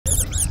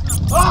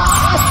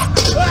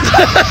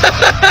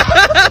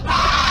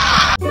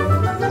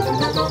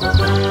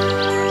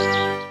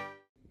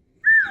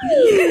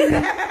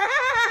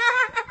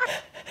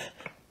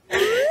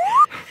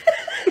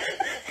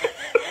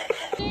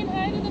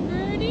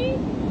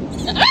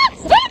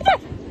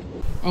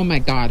Oh my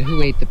God,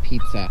 who ate the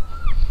pizza?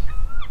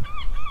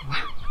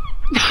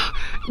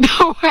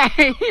 No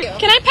way!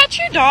 Can I pet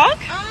your dog?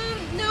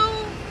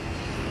 No.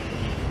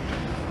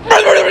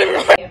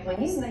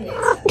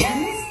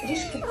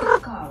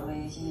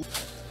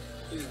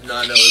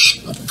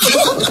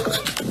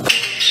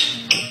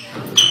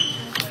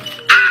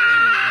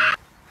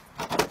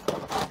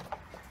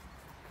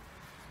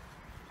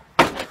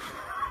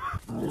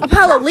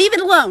 Apollo, leave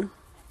it alone.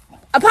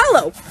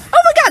 Apollo!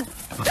 Oh my God!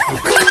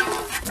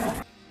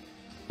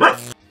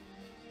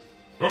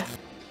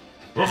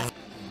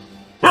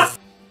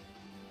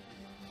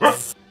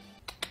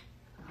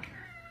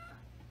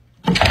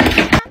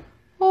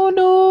 Oh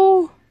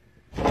no!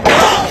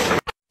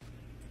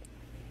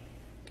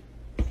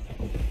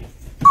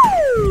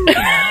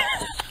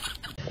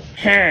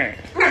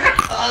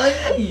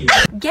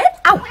 Get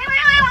out!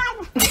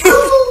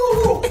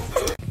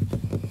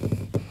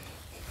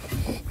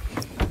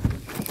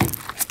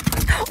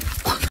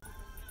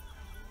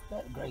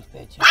 Great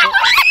bitch.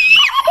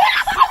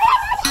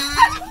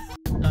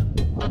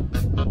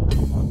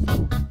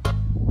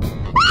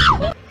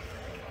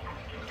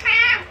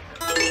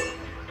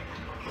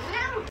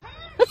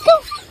 Let's go!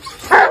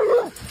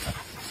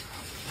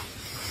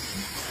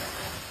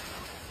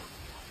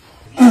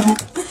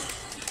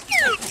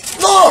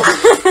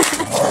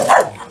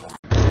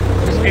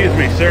 Excuse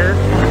me, sir.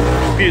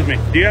 Excuse me.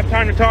 Do you have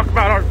time to talk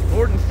about our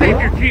Lord and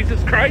Savior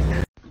Jesus Christ?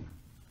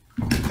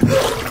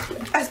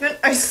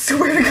 I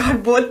swear to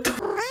God, what the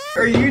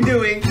are you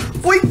doing?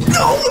 Wait,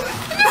 no! Oh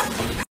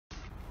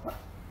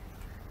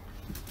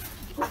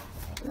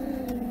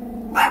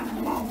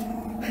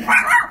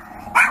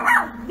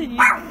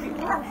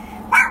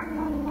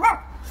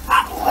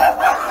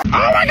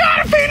my God,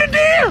 I seen a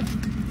deer!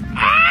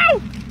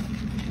 Ow!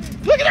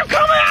 Look at him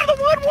coming out of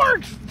the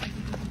woodworks!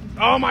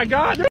 Oh my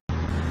God!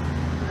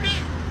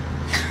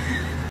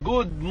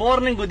 Good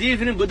morning, good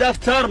evening, good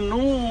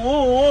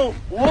afternoon.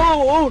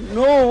 Oh,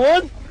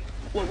 no.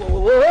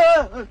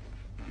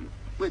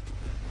 Wait.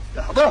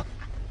 لحظة.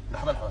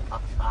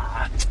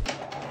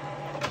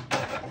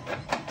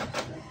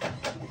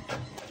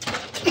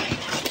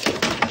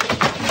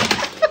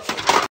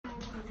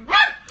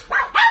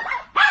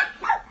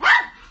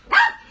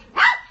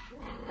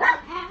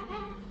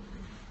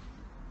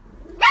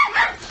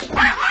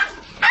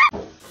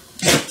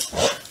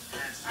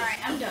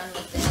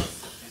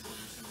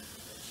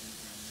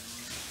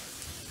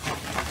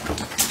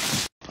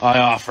 I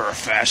offer a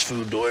fast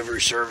food delivery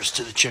service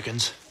to the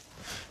chickens.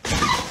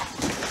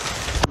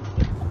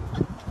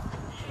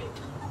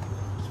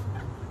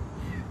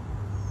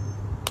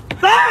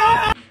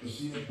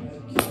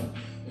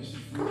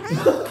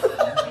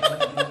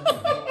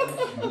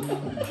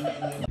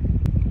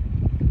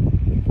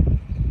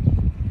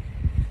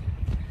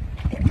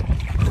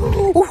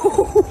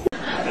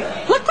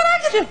 Look what I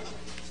can do!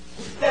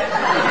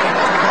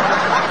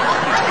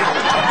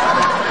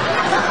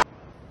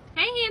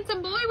 Hey,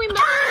 handsome boy, we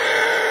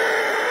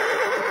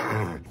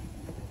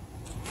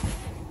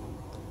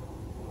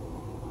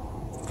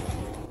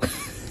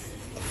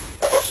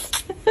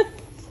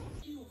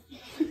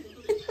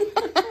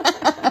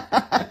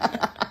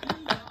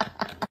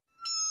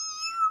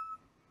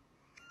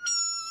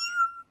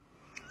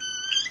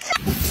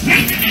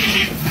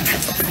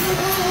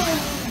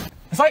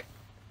Fight!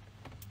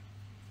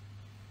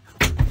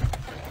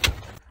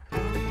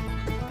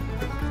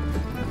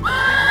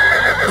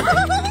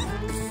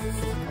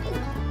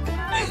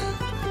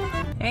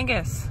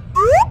 Angus.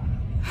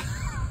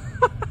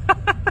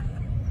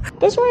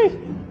 This way!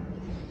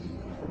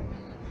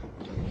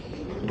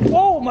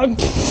 Oh my...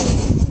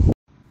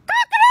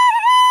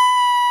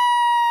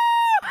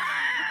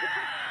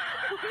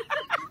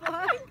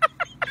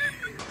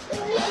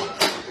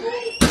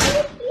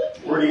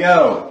 Where'd he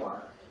go?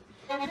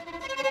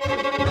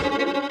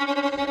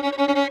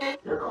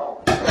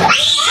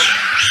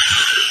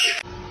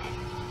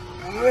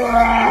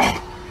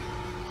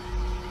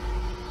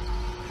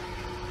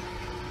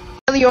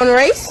 You want to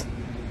race?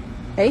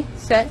 Hey,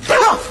 set.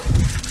 Oh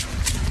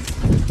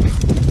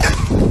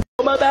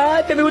my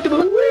God, tell me what to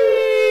do.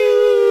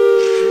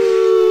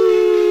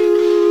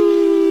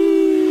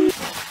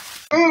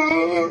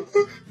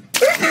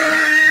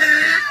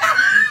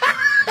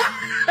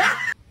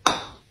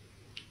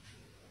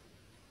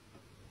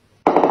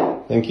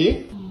 Thank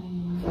you.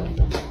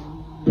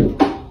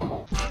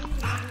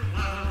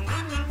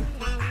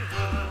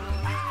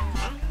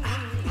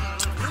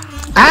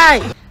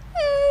 Aye.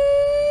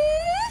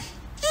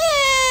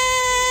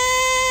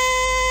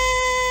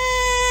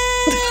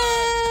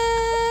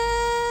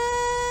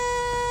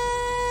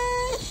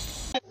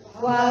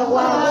 wow,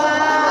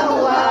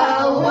 wow, wow,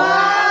 wow,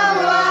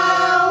 wow,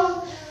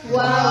 wow,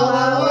 wow,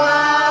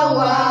 wow,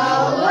 wow,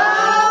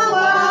 wow,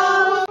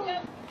 wow.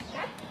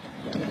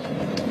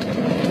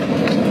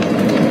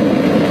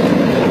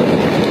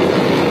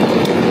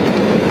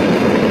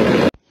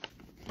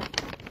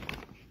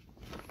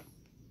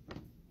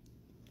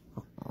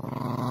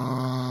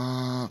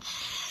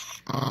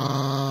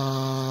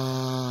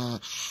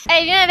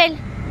 möbel.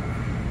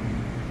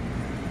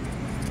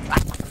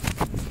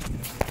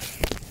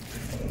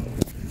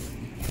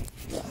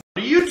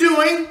 What are you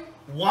doing?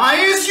 Why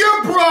is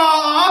your bra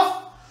off?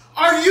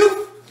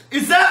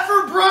 Is that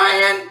for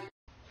Brian?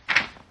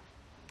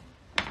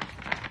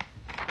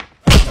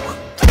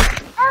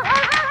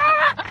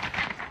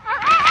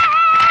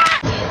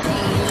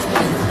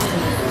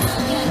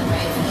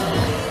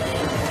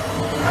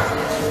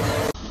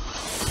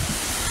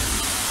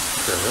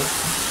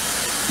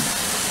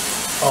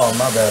 Oh,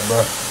 my bad,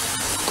 bro.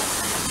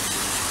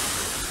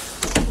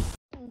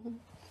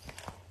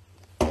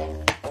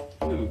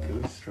 Ooh,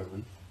 good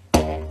struggling.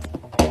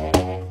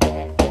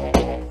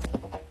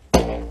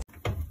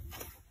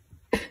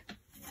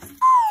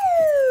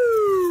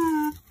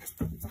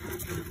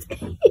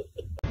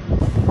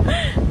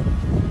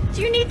 Do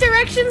you need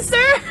directions,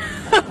 sir?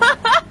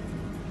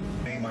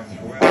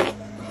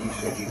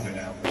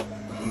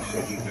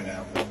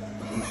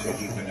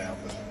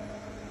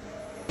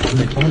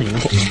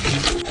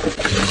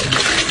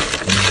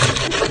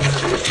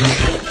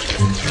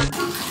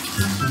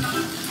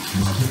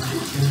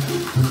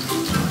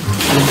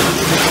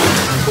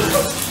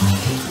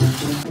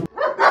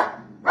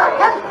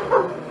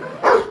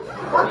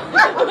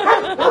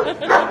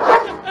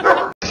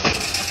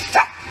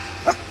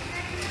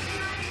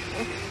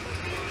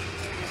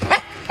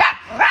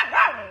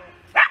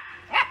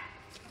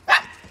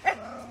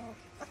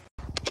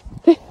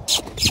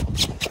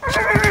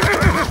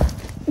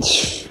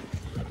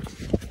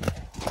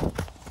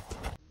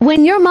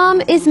 When your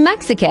mom is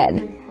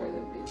Mexican.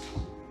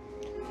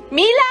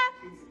 Mila,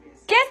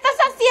 ¿qué estás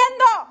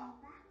haciendo?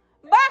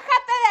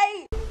 Bájate de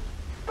ahí.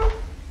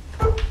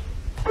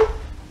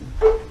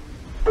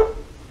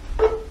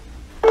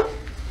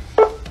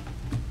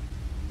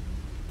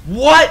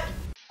 What?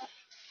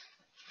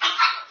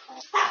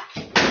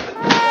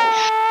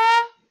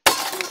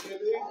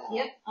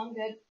 Yep, I'm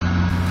good.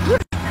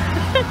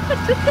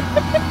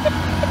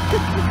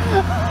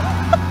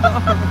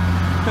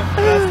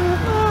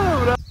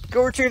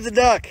 Go retrieve the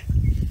duck.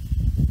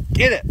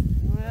 Get it.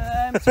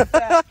 I'm too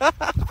fat.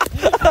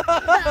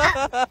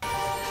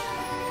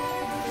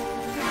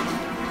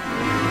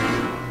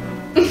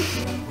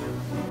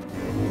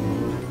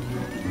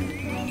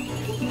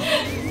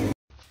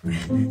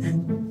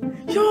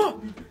 Ja!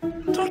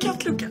 Ta en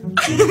kattlucka.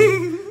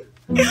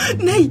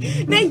 Nej,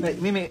 nej.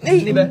 Mimi,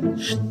 Liebe.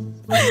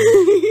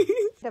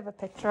 Have a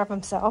picture of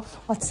himself.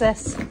 What's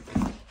this?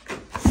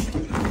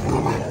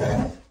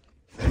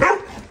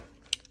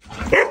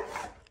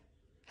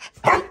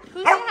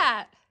 Who's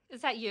that?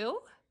 Is that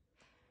you?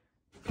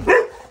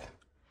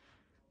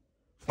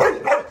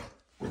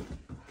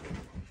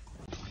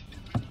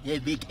 Yeah,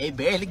 big, hey,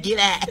 barely get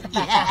out.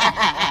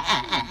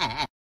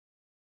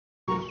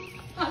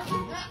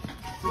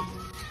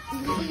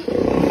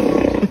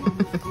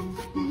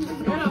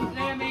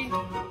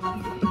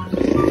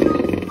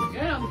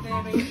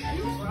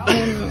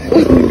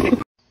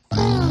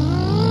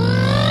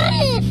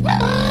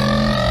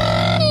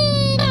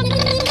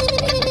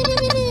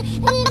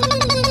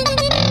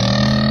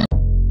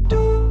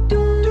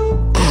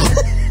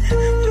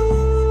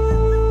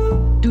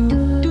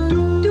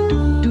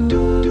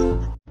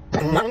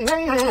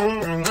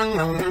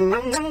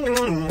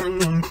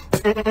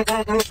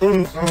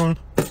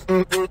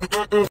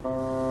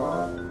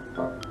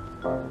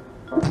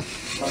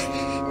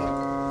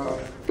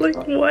 Like,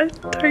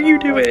 what are you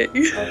doing?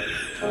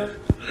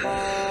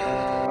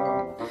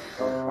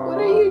 What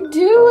are you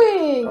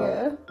doing?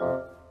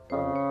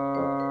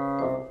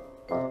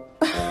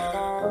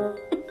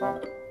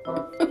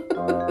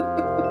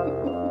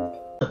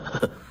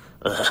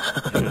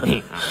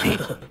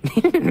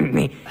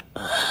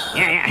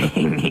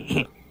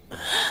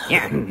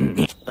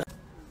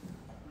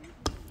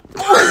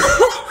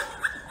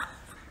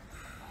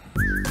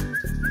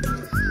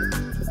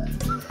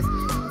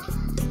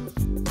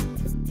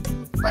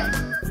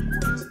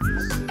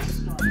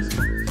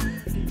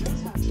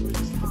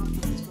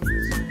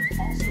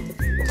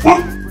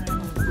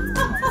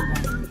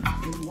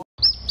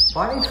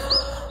 Bonnie?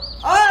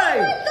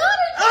 Hey!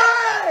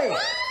 Hey!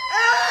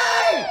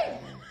 Hey!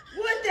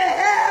 What the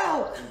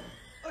hell?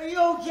 Are you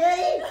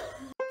okay?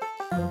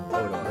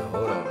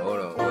 Hold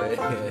on.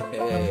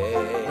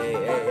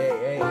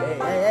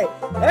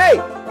 Wait.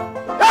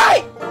 Hey!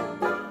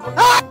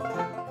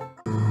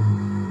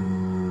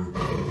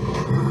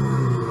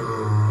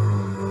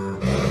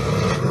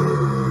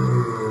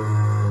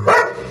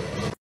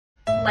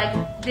 Like,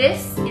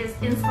 this is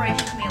inspiration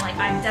to me. Like,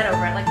 I'm dead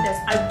over it. Like this,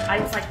 I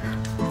was like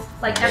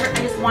never. I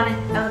just wanted.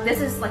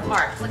 This is like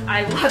art. Like,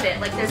 I love it.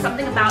 Like, there's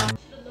something about.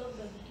 Love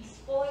them and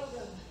spoil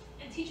them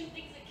and teach them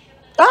things that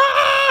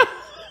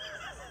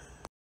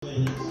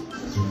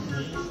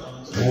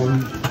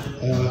Kevin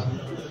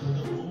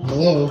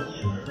Hello,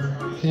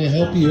 can I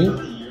help you?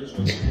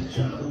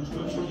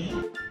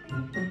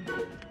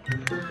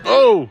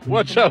 Oh,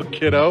 watch out,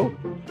 kiddo.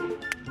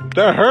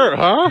 That hurt,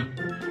 huh?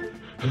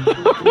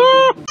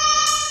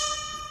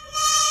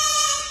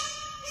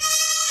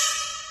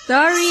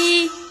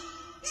 Sorry.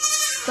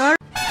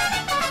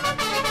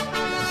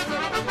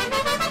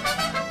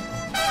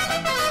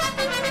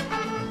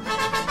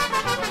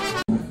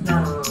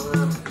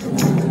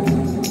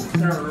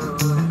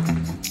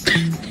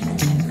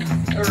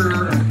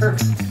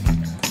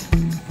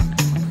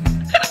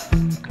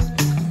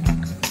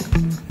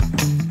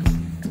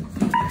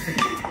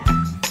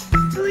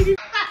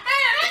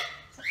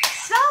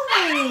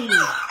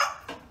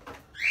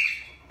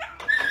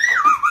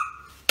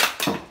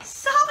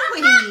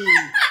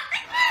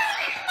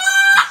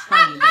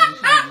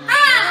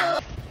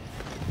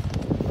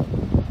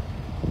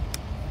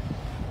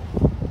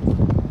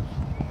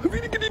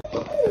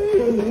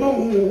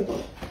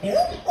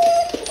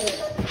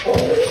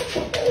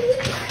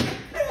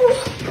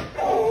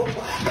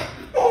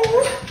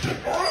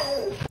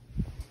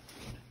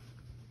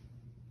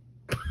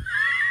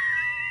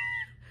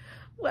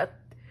 What?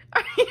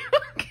 Are you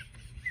okay?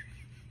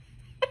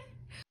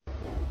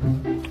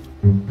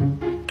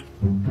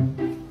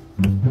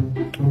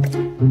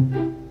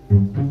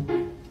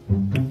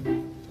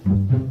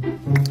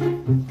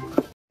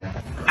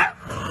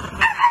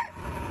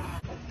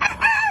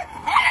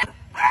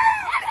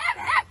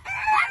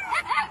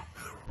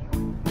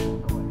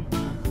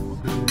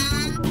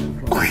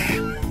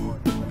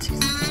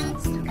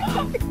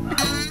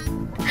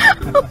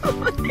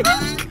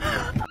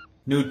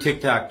 New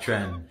TikTok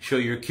trend. Show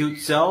your cute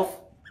self,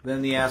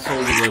 then the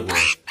asshole you live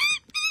with.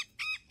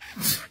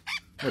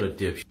 What a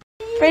dipshit.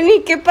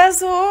 Penny, ¿qué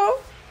pasó?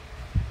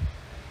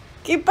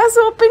 ¿Qué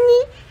pasó,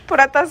 Penny? Por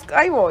atrás,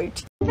 ahí voy.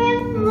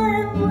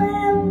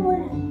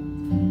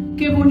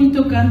 Qué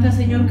bonito canta,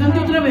 señor. Cante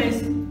otra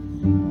vez.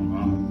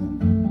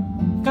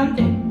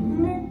 Cante.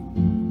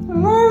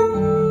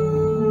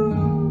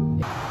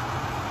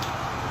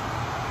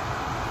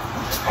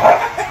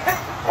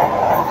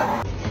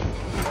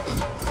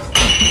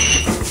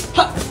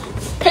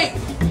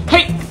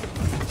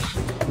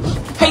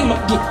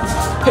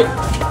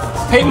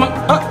 Hey,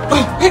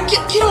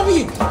 get over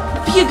here.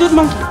 Be a good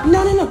monkey.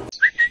 No.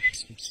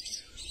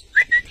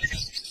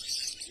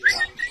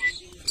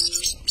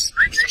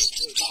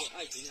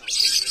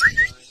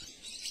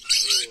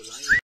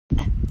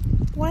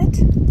 What?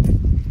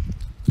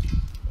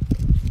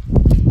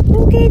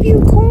 Who gave you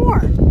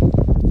corn?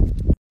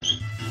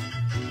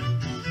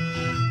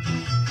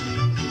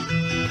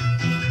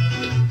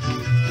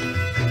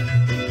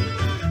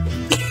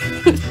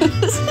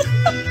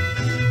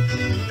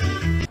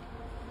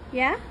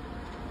 Yeah?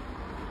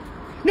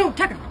 No,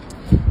 Tucker.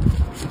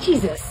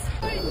 Jesus.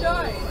 He's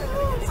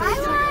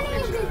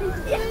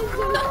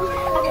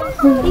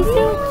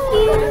so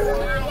cute.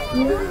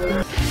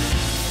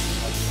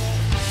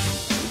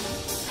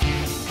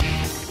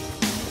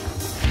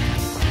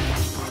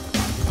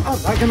 I'm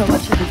not gonna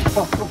let you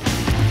go.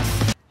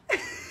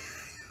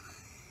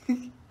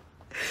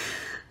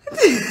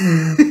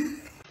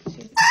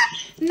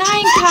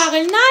 9,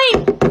 Karel, 9!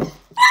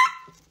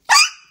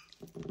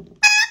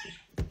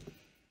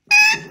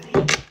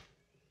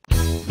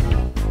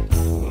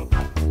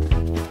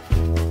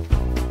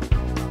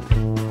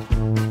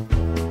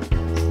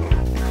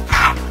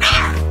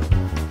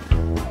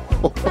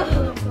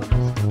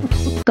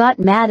 Got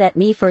mad at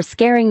me for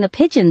scaring the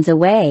pigeons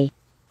away.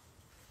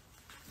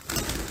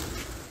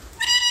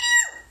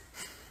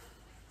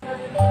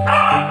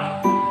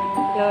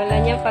 Lola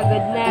niya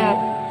pagod na.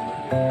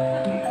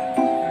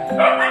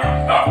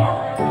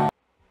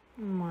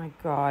 Oh my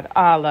God,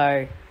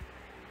 Arlo.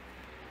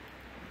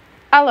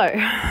 Arlo.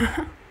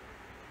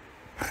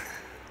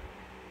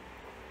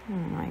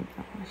 Oh my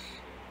gosh.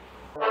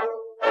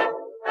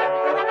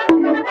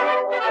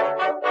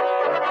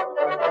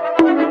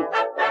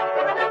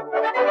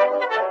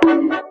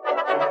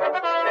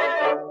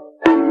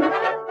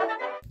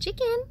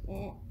 Chicken.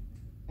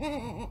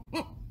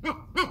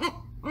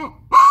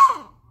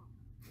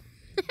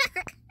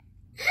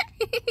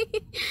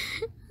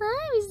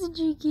 Hi, Mr.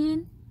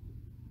 Chicken.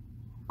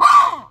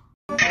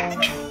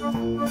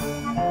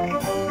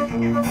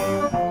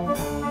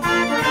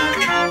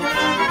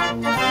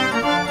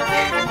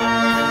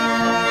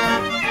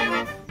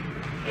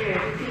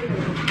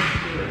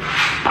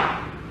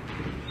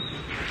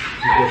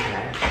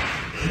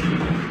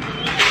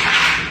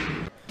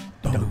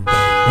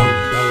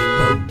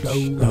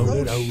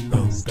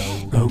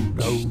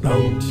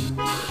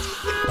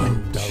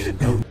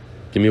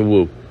 Give me a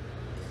whoop.